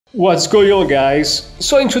What's going on, guys?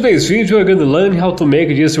 So in today's video we're going to learn how to make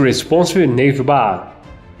this responsive navbar.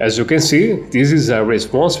 As you can see, this is a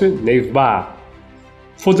responsive navbar.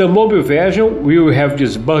 For the mobile version we will have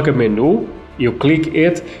this burger menu. You click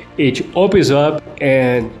it, it opens up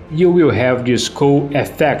and you will have this cool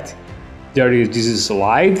effect. There is this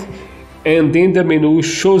slide and then the menu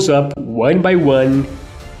shows up one by one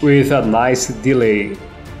with a nice delay.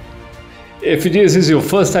 If this is your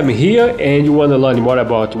first time here and you want to learn more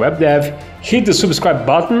about web dev, hit the subscribe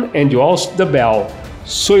button and also the bell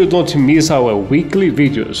so you don't miss our weekly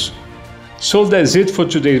videos. So that's it for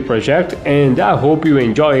today's project and I hope you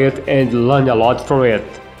enjoy it and learn a lot from it.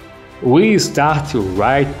 We start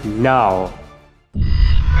right now.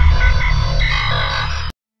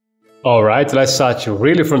 Alright, let's start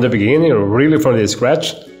really from the beginning, really from the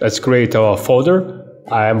scratch. Let's create our folder.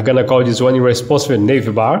 I'm gonna call this one responsive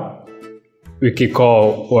navbar. We can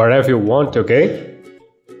call whatever you want, okay?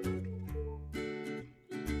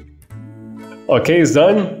 Okay, it's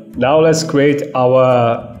done. Now let's create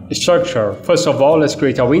our structure. First of all, let's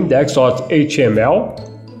create our index.html,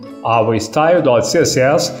 our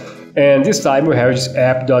style.css, and this time we have this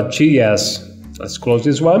app.js. Let's close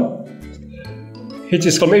this one. Hit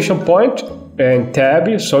exclamation point and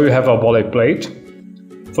tab, so you have a boilerplate.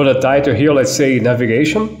 For the title here, let's say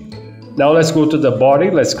navigation. Now let's go to the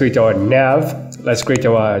body, let's create our nav, let's create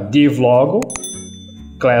our div logo,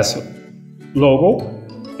 class logo,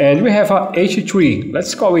 and we have a h3,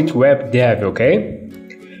 let's call it web dev, okay?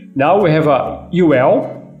 Now we have a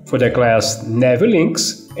UL for the class nav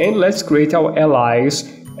links, and let's create our allies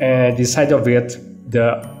and inside of it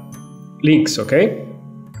the links, okay?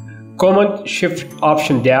 Command Shift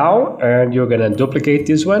Option down and you're gonna duplicate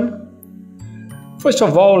this one. First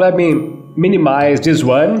of all, let me minimize this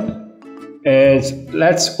one. And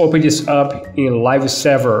let's open this up in live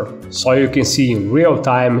server so you can see in real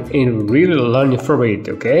time and really learn from it,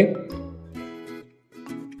 okay?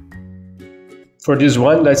 For this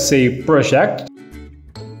one, let's say project.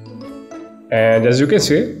 And as you can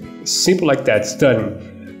see, simple like that, it's done.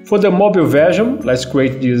 For the mobile version, let's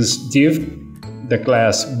create this div, the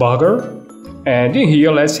class burger. And in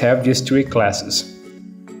here, let's have these three classes.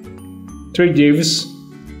 Three divs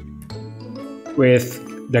with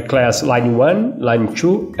the class line 1, line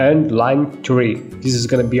 2, and line 3. This is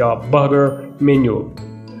going to be our burger menu.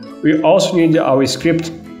 We also need our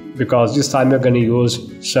script because this time we're going to use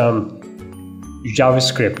some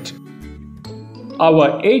JavaScript.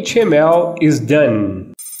 Our HTML is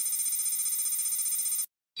done.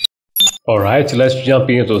 Alright, let's jump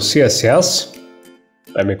into CSS.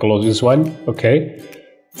 Let me close this one. Okay.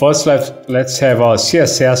 First, let's have our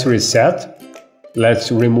CSS reset.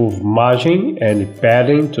 Let's remove margin and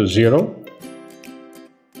padding to 0.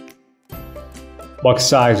 Box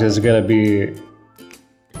size is gonna be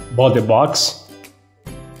body box.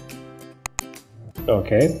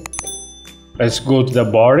 Okay. Let's go to the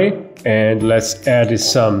body and let's add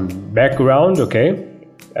some background. Okay.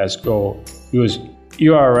 Let's go use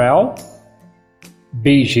URL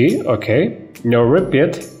BG. Okay. Now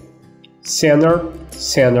repeat center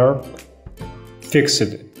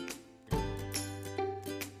fixed.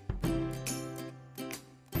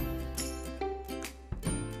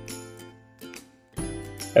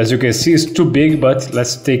 As you can see, it's too big, but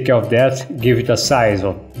let's take care of that. Give it a size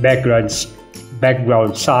of background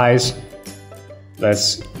size.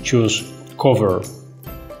 Let's choose cover.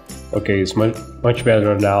 Okay, it's much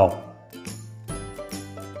better now.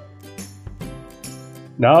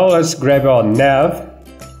 Now let's grab our nav.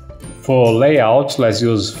 For layout, let's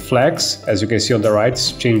use flex. As you can see on the right,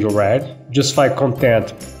 it's change red. Justify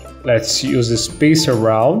content. Let's use the space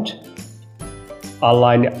around.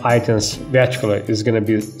 Align items vertically is going to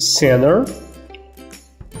be center,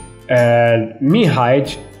 and min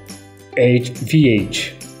height 8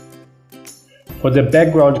 VH. For the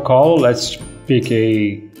background color, let's pick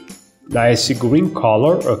a nice green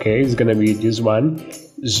color. Okay, it's going to be this one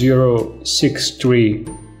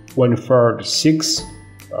 063146.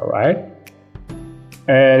 All right,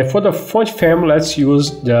 and for the font family, let's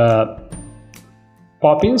use the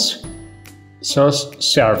Poppins sans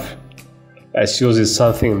serif. Let's use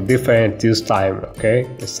something different this time, okay?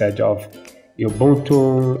 Instead of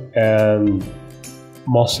Ubuntu and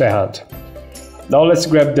Montserrat. Now let's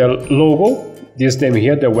grab the logo. This name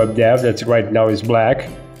here, the web dev, that right now is black.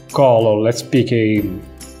 Color, let's pick a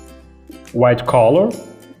white color.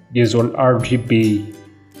 This one RGB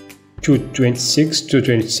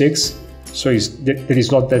 226. So there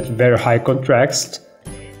is not that very high contrast.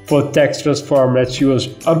 For text transform, let's use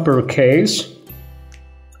uppercase.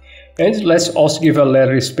 And let's also give a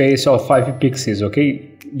letter space of 5 pixels, okay?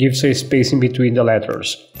 gives a space in between the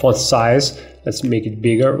letters. Font size, let's make it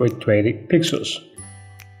bigger with 20 pixels.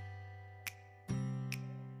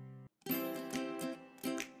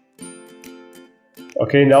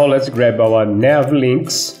 Okay, now let's grab our nav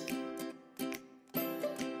links.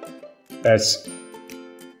 Let's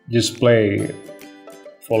display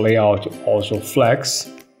for layout also flex.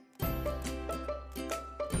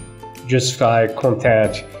 Justify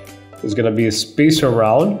content is gonna be a space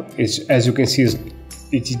around. As you can see,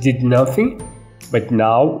 it did nothing, but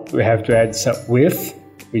now we have to add some width.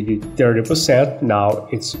 We did 30%. Now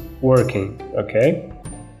it's working. Okay.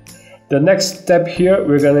 The next step here,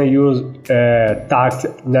 we're gonna use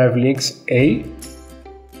tagged nav links A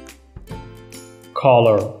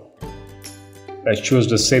color. Let's choose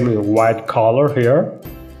the same white color here.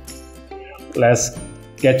 Let's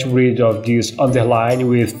get rid of this underline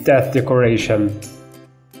with text decoration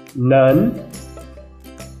none.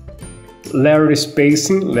 Layer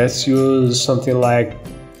spacing, let's use something like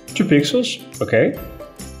 2 pixels, okay.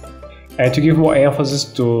 And to give more emphasis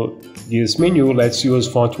to this menu, let's use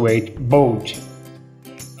font weight bold.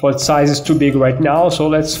 Font size is too big right now, so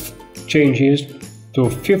let's change it to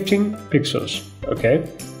 15 pixels, okay.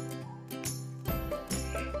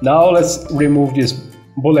 Now let's remove these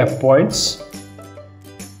bullet points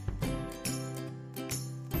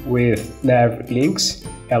with nav links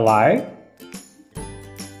li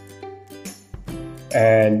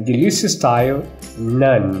and the list style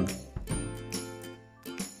none.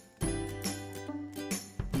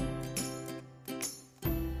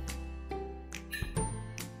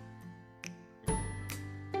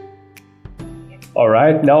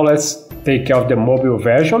 Alright, now let's take out the mobile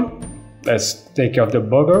version. Let's take out the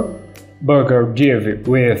burger div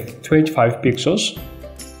with 25 pixels.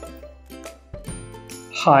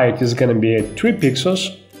 Height is gonna be 3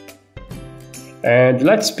 pixels. And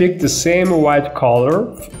let's pick the same white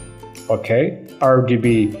color, okay,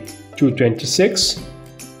 RGB 226.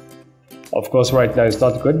 Of course, right now it's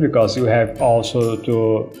not good because you have also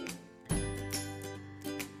to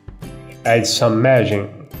add some margin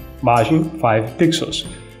 5 pixels.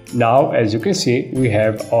 Now, as you can see, we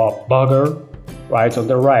have our burger right on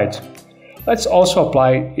the right. Let's also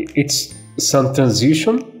apply some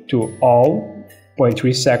transition to all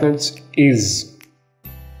 0.3 seconds is.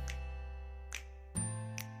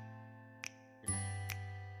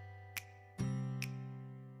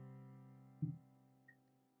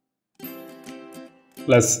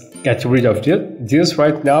 Let's get rid of this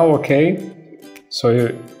right now, okay? So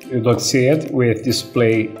you don't see it with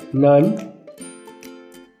display none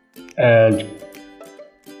and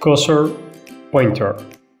cursor pointer.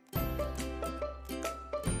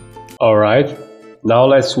 Alright, now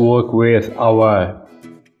let's work with our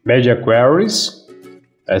media queries.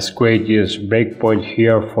 Let's create this breakpoint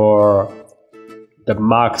here for the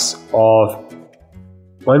max of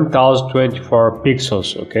 1024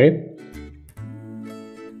 pixels, okay?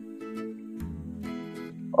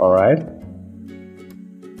 Alright.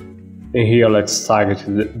 And here let's target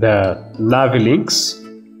the nav links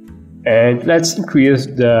and let's increase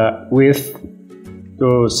the width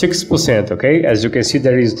to 6%, okay? As you can see,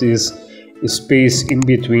 there is this space in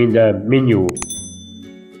between the menu.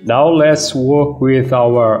 Now let's work with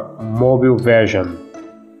our mobile version.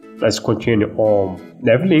 Let's continue on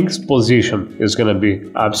nav links. Position is gonna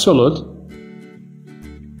be absolute.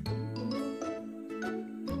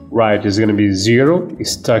 Right is gonna be 0,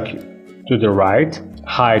 stuck to the right.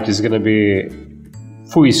 Height is gonna be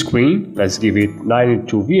full screen. Let's give it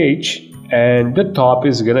 92 VH, and the top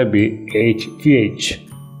is gonna be 8 VH.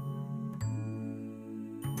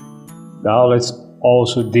 Now let's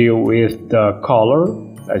also deal with the color.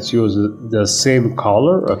 Let's use the same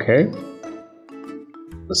color, okay?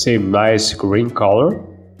 The same nice green color.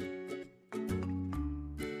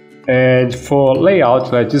 And for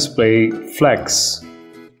layout, let's display flex.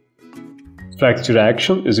 Flex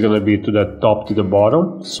direction is going to be to the top to the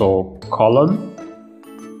bottom, so column.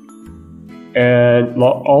 And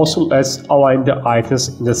also let's align the items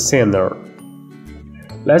in the center.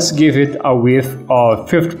 Let's give it a width of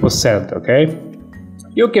 50%, okay?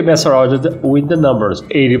 You can mess around with the numbers.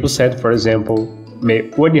 80%, for example,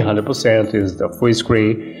 100% is the full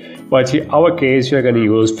screen, but in our case, we're going to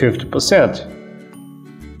use 50%.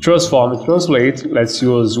 Transform, translate, let's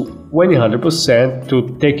use 100%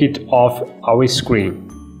 to take it off our screen.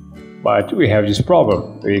 But we have this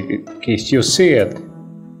problem, we can still see it.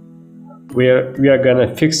 We are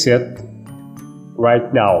gonna fix it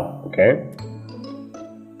right now, okay?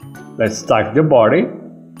 Let's tag the body,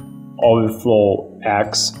 overflow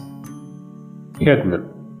X, hidden.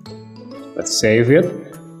 Let's save it,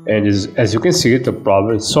 and as you can see, the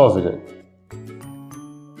problem is solved.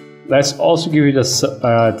 Let's also give it a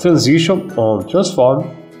transition on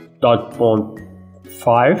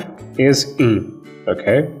transform.font5 is in.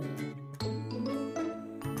 Okay.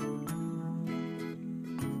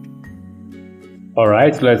 All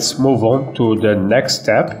right, let's move on to the next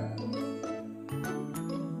step.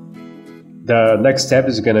 The next step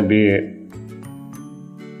is going to be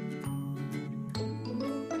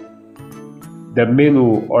the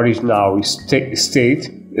menu original state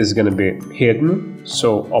is going to be hidden,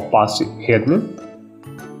 so opacity hidden.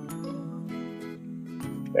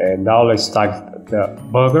 And now let's start the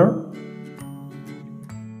bugger.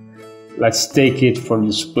 Let's take it from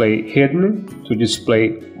display hidden to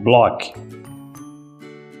display block.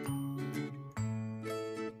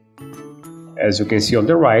 As you can see on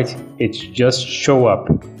the right, it just show up.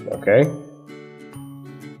 Okay.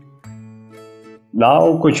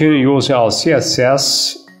 Now continue using our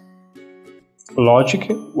CSS logic.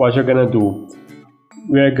 What you're gonna do?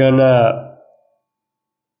 We're gonna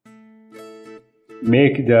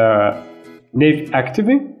make the nav active,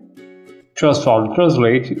 transform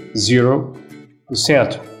translate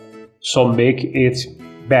 0%. So make it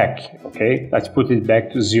back. Okay, let's put it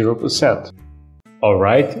back to 0%. All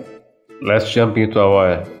right. Let's jump into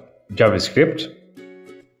our JavaScript.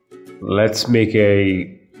 Let's make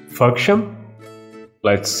a function.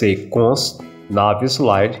 Let's say const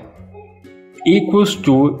nav_slide equals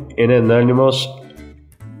to an anonymous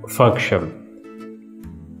function.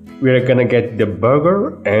 We're gonna get the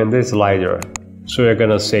bugger and the slider. So we're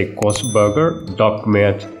gonna say const bugger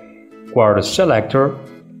document query selector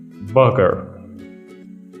bugger.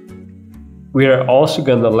 We are also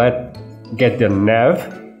gonna get the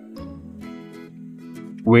nav,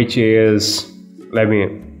 which is, let me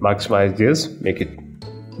maximize this, make it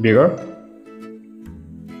bigger.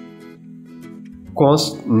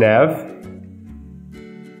 Const nav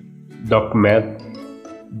document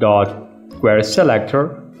dot query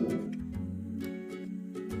selector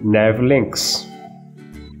nav links.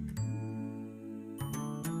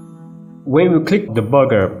 When we click the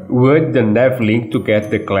bugger, we add the nav link to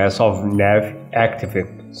get the class of nav active.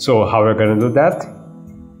 So how we're gonna do that?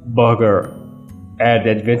 Bugger add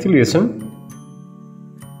event listen.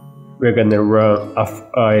 We're gonna run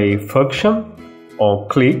a function on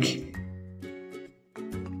click.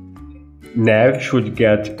 Nav should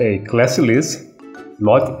get a class list,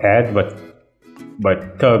 not add but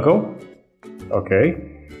toggle. Okay,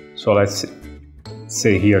 so let's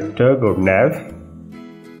say here toggle nav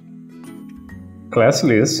class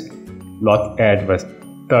list, not add but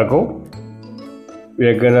toggle.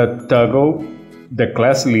 We're gonna toggle the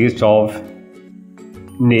class list of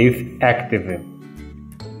nav active.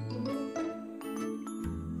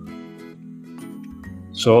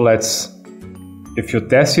 So if you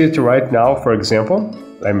test it right now, for example,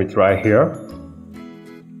 let me try here.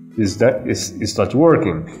 It's not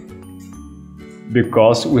working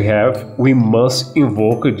because we must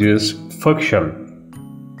invoke this function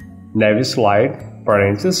nav_slide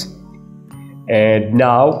parentheses, and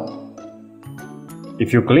now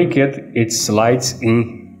if you click it, it slides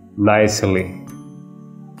in nicely.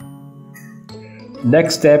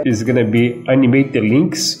 Next step is going to be animate the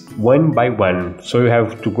links one by one. So you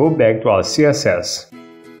have to go back to our CSS.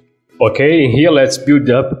 Okay, here let's build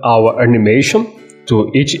up our animation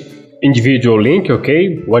to each individual link,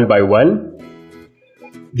 okay, one by one.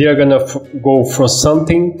 They are gonna go from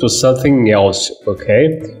something to something else,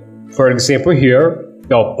 okay. For example, here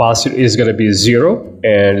the opacity is gonna be 0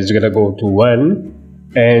 and it's gonna go to 1,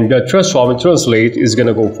 and the transform and translate is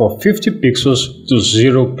gonna go from 50 pixels to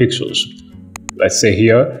 0 pixels. Let's say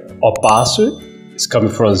here opacity is coming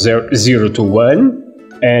from 0 to 1,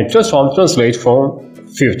 and transform translate from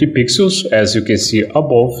 50 pixels, as you can see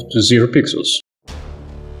above, to 0 pixels.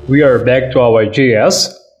 We are back to our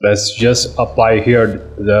JS. Let's just apply here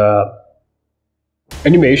the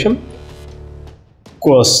animation.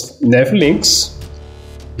 Const nav links.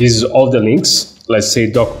 This is all the links. Let's say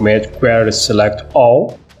document query select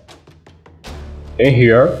all, and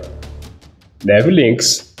here nav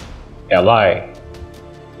links li.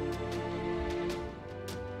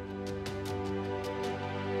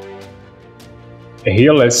 And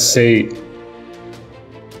here let's say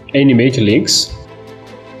animate links,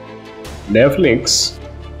 nav links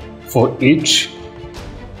for each.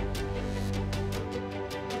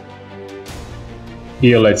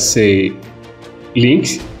 Here let's say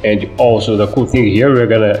links, and also the cool thing here, we're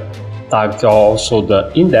gonna tag also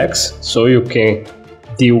the index so you can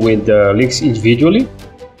deal with the links individually.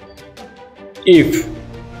 If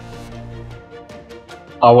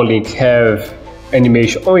our link have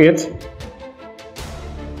animation on it,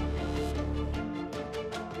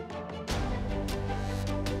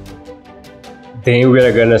 Then we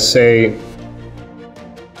are gonna say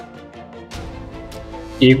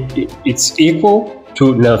if it's equal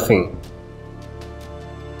to nothing.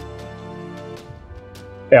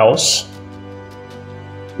 Else,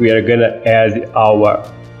 we are gonna add our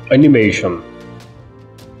animation.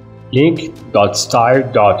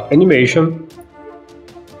 Link.style.animation,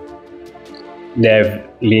 nav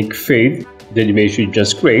link fade, the animation you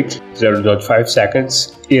just create, 0.5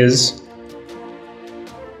 seconds, is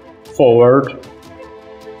forward.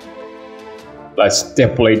 Let's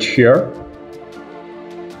template here.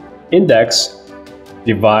 Index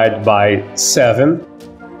divide by 7.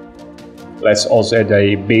 Let's also add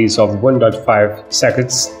a base of 1.5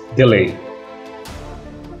 seconds delay.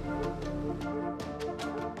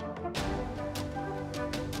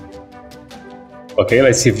 Okay,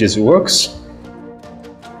 let's see if this works.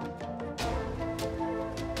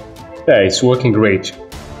 Yeah, it's working great.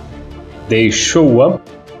 They show up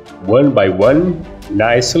one by one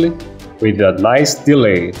nicely with a nice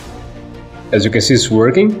delay. As you can see, it's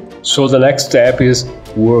working. So the next step is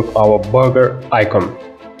work our burger icon.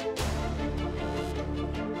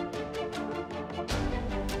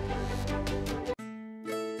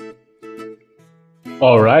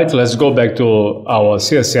 Alright, let's go back to our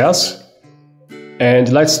CSS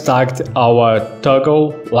and let's start our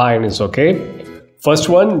toggle lines, okay? First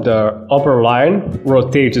one, the upper line,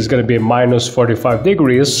 rotate is going to be minus 45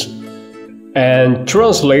 degrees, and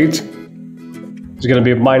translate is going to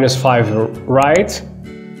be minus 5 right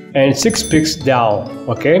and 6 pixels down,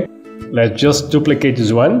 okay? Let's just duplicate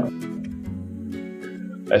this one.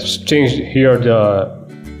 Let's change here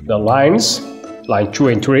the lines, line 2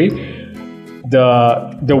 and 3.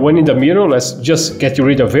 The one in the middle, let's just get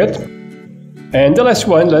rid of it. And the last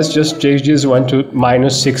one, let's just change this one to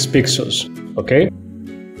minus 6 pixels, okay?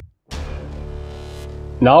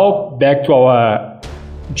 Now back to our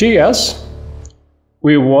JS.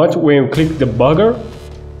 We want, when we click the burger,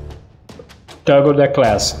 toggle the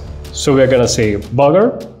class. So we're gonna say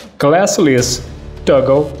burger class list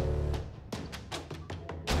toggle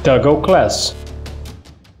class.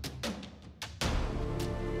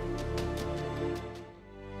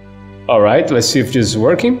 Alright, let's see if this is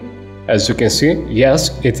working. As you can see, yes,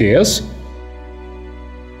 it is.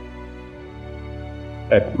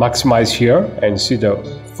 Let's maximize here and see the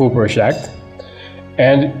full project.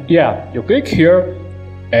 And yeah, you click here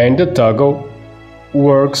and the toggle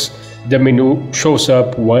works. The menu shows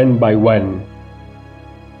up one by one.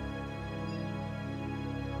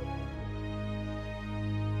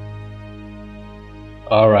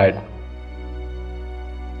 Alright.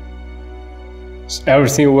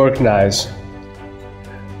 Everything worked nice.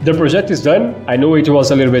 The project is done. I know it was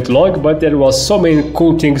a little bit long, but there was so many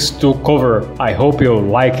cool things to cover. I hope you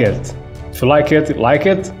like it. If you like it,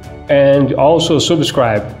 and also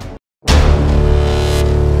subscribe.